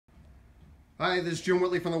Hi, this is Jim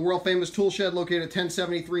Whitley from the world famous tool shed located at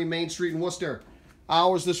 1073 Main Street in Worcester.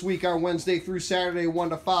 Hours this week are Wednesday through Saturday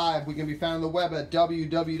 1 to 5. We can be found on the web at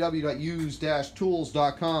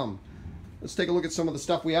www.use-tools.com. Let's take a look at some of the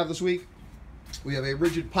stuff we have this week. We have a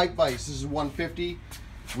rigid pipe vise. This is $150.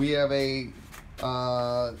 We have a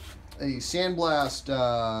sandblast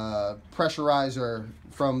pressurizer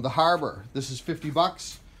from the Harbor. This is $50.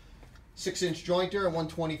 6-inch jointer at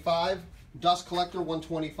 $125. Dust collector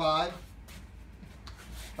 $125.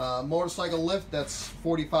 Motorcycle lift, that's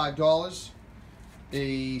 $45.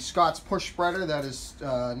 A Scott's push spreader, that is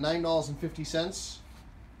 $9.50.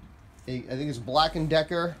 I think it's Black &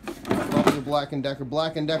 Decker, probably a Black & Decker.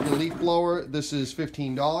 Black & Decker leaf blower, this is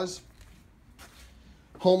 $15.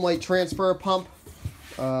 Home light transfer pump,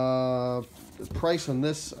 the price on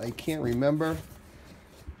this, I can't remember.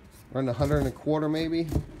 Around $125 maybe.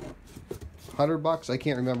 $100, I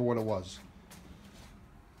can't remember what it was.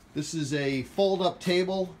 This is a fold-up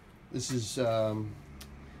table. This is, I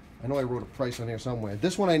know I wrote a price on here somewhere.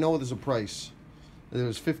 This one I know there's a price. It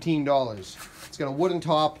was $15. It's got a wooden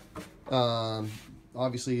top.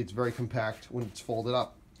 Obviously, it's very compact when it's folded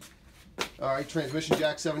up. All right, transmission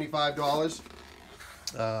jack, $75.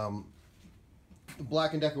 The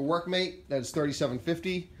Black & Decker Workmate, that is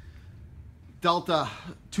 $37.50. Delta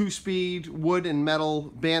 2-speed wood and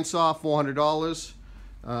metal bandsaw, $400.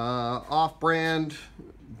 Off-brand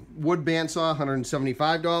wood bandsaw,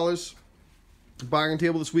 $175. The bargain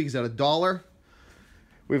table this week is at $1.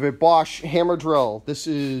 We have a Bosch hammer drill. This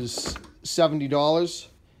is $70.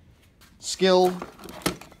 Skill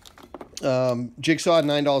jigsaw,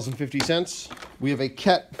 $9.50. We have a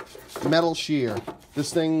Ket metal shear.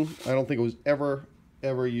 This thing, I don't think it was ever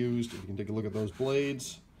used. You can take a look at those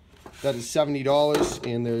blades. That is $70,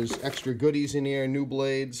 and there's extra goodies in here, new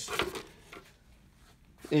blades.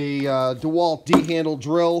 A DeWalt D-handle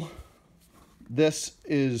drill. This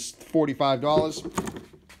is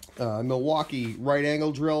 $45. Milwaukee right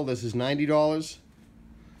angle drill. This is $90.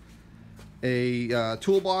 A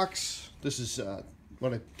toolbox. This is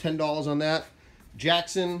 $10 on that.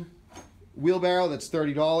 Jackson wheelbarrow. That's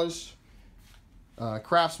 $30.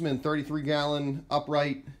 Craftsman 33-gallon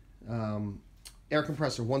upright air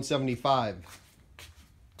compressor, $175.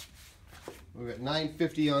 We got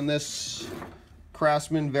 $9.50 on this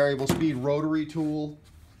Craftsman variable speed rotary tool.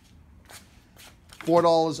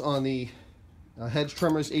 $4 on the hedge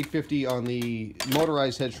trimmers, $8.50 on the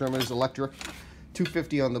motorized hedge trimmers, electric,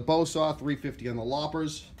 $2.50 on the bow saw, $3.50 on the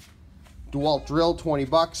loppers. DeWalt drill,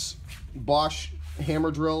 $20. Bosch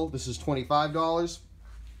hammer drill, this is $25.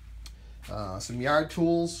 Some yard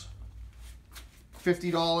tools,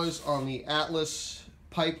 $50 on the Atlas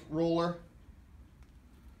pipe roller.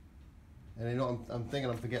 And I know I'm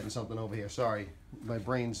thinking I'm forgetting something over here. Sorry, my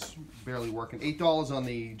brain's barely working. $8 on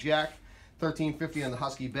the jack, $13.50 on the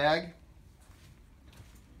Husky bag.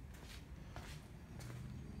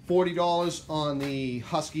 $40 on the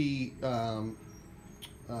Husky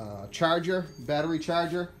charger, battery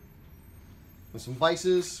charger. With some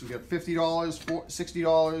vices, we got $50,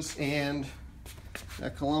 $60, and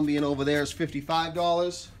that Colombian over there is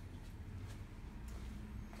 $55.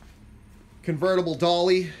 Convertible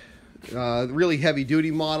dolly, really heavy duty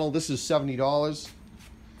model. This is $70.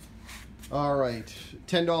 All right,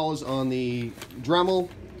 $10 on the Dremel,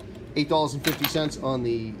 $8.50 on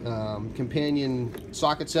the companion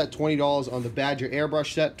socket set, $20 on the Badger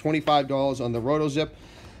airbrush set, $25 on the RotoZip,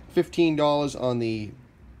 $15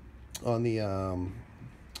 on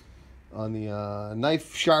the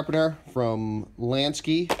knife sharpener from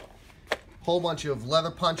Lansky. Whole bunch of leather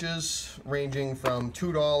punches ranging from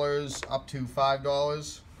 $2 up to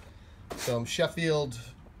 $5. Some Sheffield,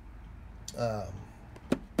 I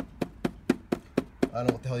don't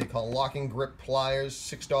know what the hell you call it, locking grip pliers,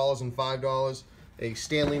 $6 and $5. A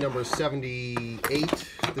Stanley number 78,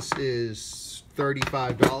 this is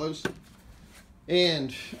 $35.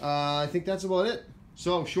 And I think that's about it.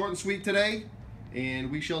 So short and sweet today,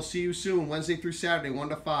 and we shall see you soon, Wednesday through Saturday, 1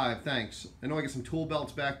 to 5. Thanks. I know I got some tool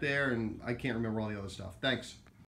belts back there, and I can't remember all the other stuff. Thanks.